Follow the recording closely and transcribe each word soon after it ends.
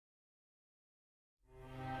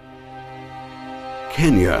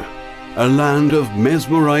Kenya, a land of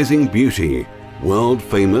mesmerizing beauty,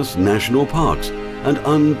 world-famous national parks, and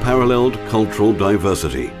unparalleled cultural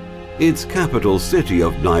diversity. Its capital city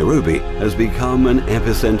of Nairobi has become an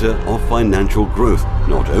epicenter of financial growth,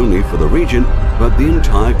 not only for the region, but the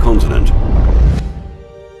entire continent.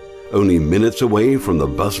 Only minutes away from the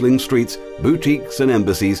bustling streets, boutiques and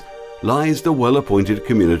embassies lies the well-appointed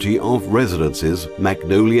community of residences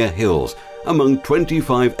Magnolia Hills, among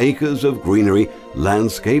 25 acres of greenery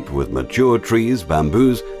landscaped with mature trees,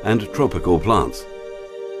 bamboos and tropical plants.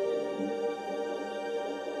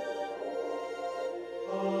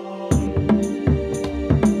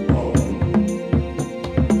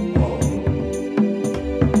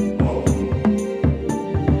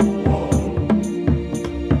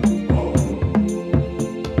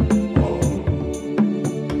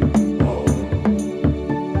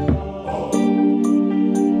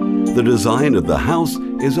 The design of the house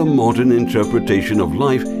is a modern interpretation of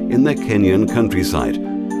life in the Kenyan countryside,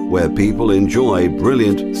 where people enjoy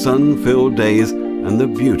brilliant sun-filled days and the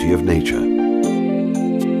beauty of nature.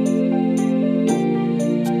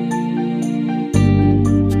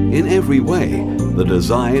 In every way, the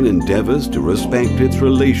design endeavors to respect its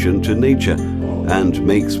relation to nature and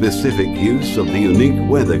make specific use of the unique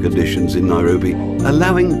weather conditions in Nairobi,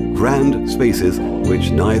 allowing grand spaces which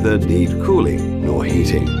neither need cooling nor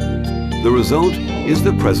heating. The result is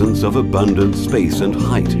the presence of abundant space and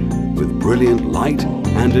height, with brilliant light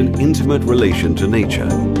and an intimate relation to nature.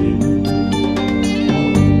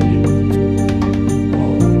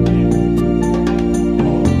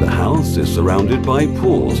 The house is surrounded by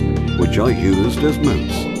pools, which are used as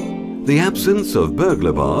moats. The absence of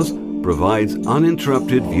burglar bars provides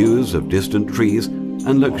uninterrupted views of distant trees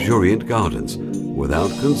and luxuriant gardens,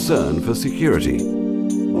 without concern for security.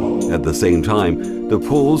 At the same time, the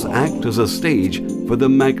pools act as a stage for the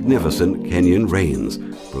magnificent Kenyan rains,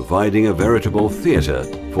 providing a veritable theatre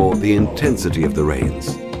for the intensity of the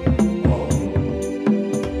rains.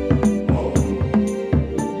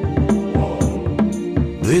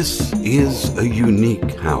 This is a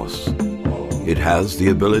unique house. It has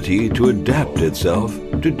the ability to adapt itself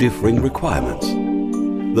to differing requirements.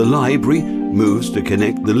 The library moves to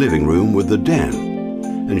connect the living room with the den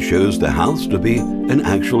and shows the house to be an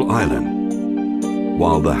actual island.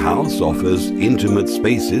 While the house offers intimate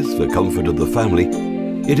spaces for comfort of the family,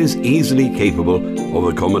 it is easily capable of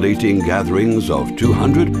accommodating gatherings of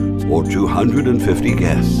 200 or 250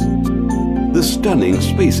 guests. The stunning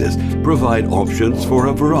spaces provide options for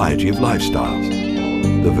a variety of lifestyles.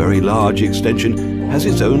 The very large extension has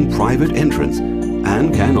its own private entrance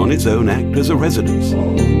and can on its own act as a residence.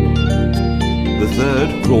 The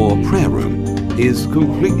third floor prayer room is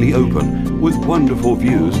completely open with wonderful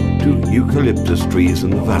views to eucalyptus trees in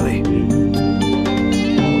the valley.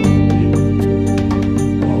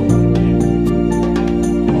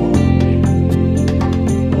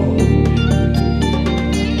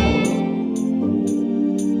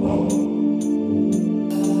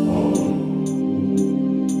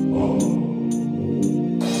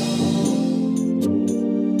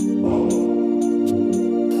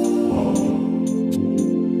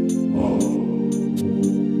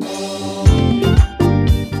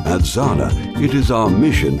 At Zana, it is our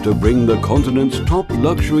mission to bring the continent's top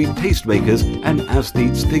luxury tastemakers and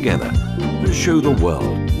aesthetes together to show the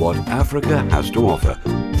world what Africa has to offer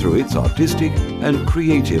through its artistic and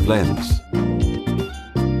creative lens.